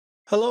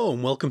Hello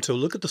and welcome to a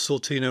look at the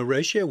Sortino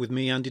ratio with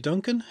me, Andy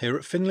Duncan, here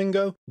at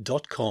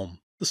FinLingo.com.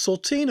 The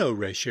Sortino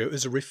ratio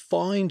is a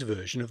refined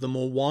version of the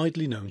more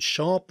widely known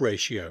Sharpe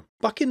ratio.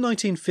 Back in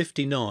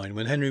 1959,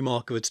 when Henry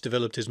Markowitz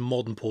developed his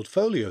modern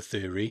portfolio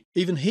theory,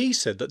 even he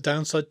said that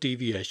downside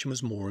deviation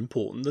was more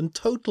important than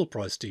total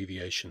price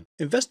deviation.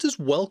 Investors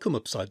welcome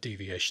upside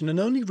deviation and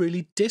only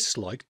really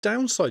dislike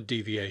downside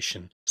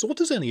deviation. So what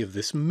does any of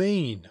this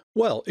mean?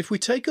 Well, if we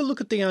take a look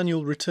at the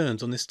annual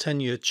returns on this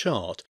 10-year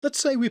chart, let's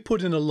say we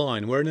put in a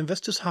line where an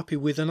investor's happy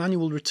with an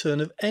annual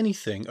return of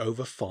anything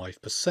over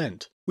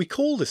 5%. We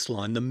call this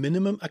line the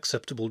minimum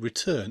acceptable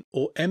return,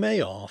 or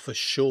MAR for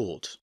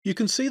short. You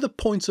can see the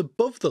points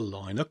above the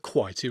line are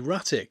quite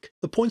erratic.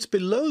 The points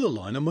below the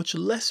line are much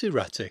less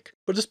erratic.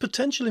 But as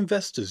potential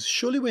investors,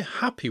 surely we're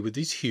happy with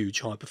these huge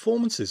high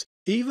performances,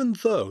 even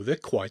though they're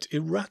quite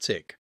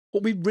erratic.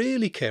 What we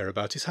really care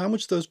about is how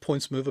much those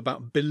points move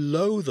about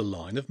below the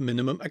line of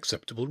minimum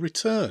acceptable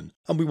return,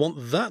 and we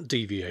want that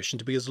deviation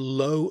to be as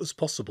low as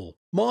possible.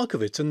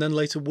 Markowitz and then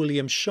later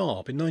William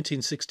Sharpe in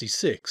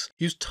 1966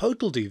 used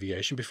total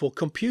deviation before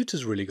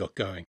computers really got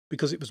going,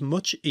 because it was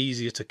much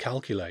easier to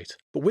calculate.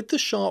 But with the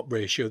Sharpe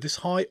ratio, this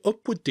high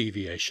upward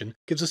deviation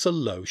gives us a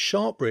low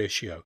Sharpe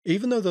ratio,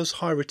 even though those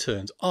high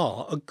returns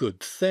are a good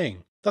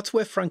thing. That's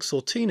where Frank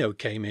Sortino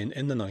came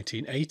in the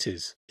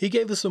 1980s. He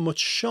gave us a much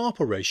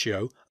sharper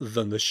ratio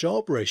than the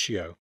Sharpe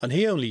ratio, and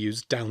he only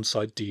used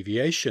downside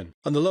deviation.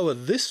 And the lower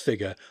this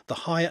figure, the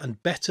higher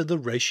and better the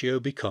ratio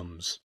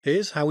becomes.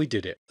 Here's how we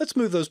did it. Let's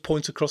move those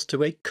points across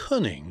to a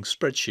cunning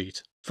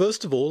spreadsheet.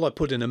 First of all, I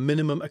put in a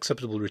minimum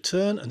acceptable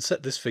return and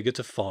set this figure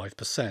to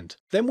 5%.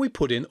 Then we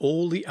put in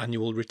all the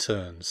annual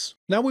returns.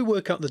 Now we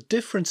work out the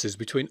differences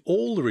between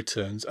all the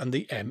returns and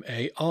the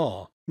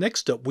MAR.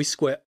 Next up, we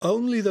square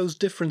only those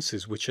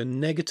differences which are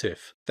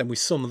negative. Then we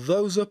sum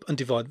those up and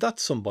divide that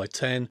sum by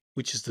 10,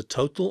 which is the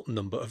total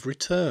number of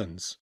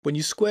returns. When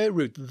you square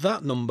root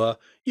that number,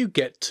 you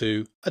get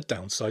to a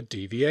downside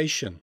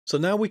deviation. So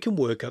now we can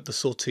work out the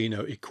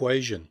Sortino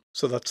equation.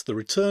 So that's the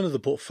return of the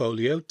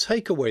portfolio,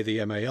 take away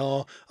the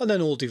MAR, and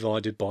then all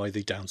divided by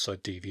the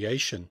downside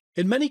deviation.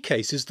 In many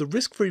cases, the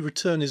risk-free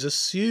return is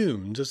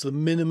assumed as the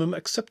minimum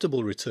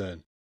acceptable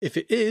return. If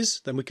it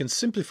is, then we can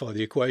simplify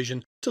the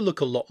equation to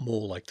look a lot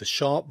more like the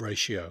Sharpe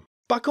ratio.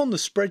 Back on the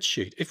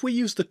spreadsheet, if we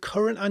use the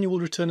current annual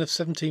return of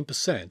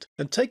 17%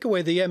 and take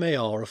away the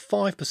MAR of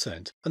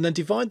 5% and then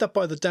divide that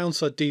by the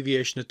downside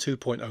deviation of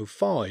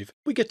 2.05,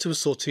 we get to a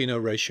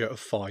Sortino ratio of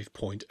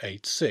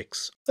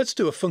 5.86. Let's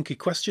do a funky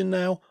question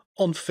now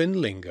on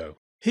FinLingo.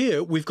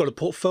 Here we've got a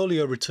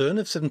portfolio return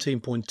of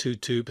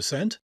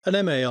 17.22%,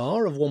 an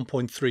MAR of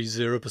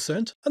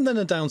 1.30%, and then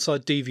a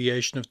downside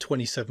deviation of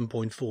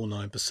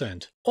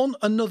 27.49%. On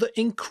another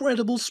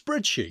incredible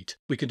spreadsheet,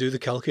 we can do the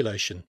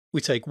calculation. We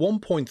take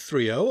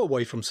 1.30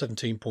 away from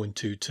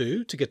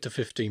 17.22 to get to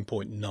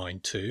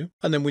 15.92,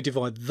 and then we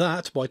divide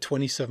that by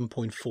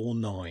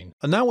 27.49.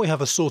 And now we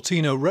have a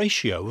Sortino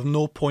ratio of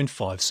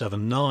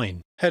 0.579.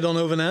 Head on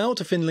over now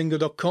to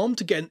FinLingo.com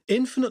to get an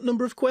infinite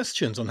number of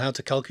questions on how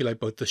to calculate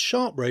both the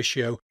Sharpe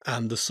ratio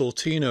and the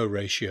Sortino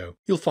ratio.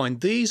 You'll find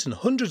these and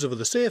hundreds of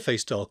other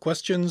CFA-style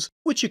questions,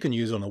 which you can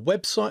use on a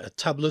website, a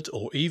tablet,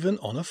 or even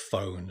on a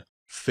phone.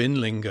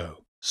 FinLingo.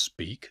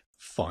 Speak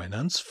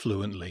finance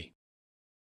fluently.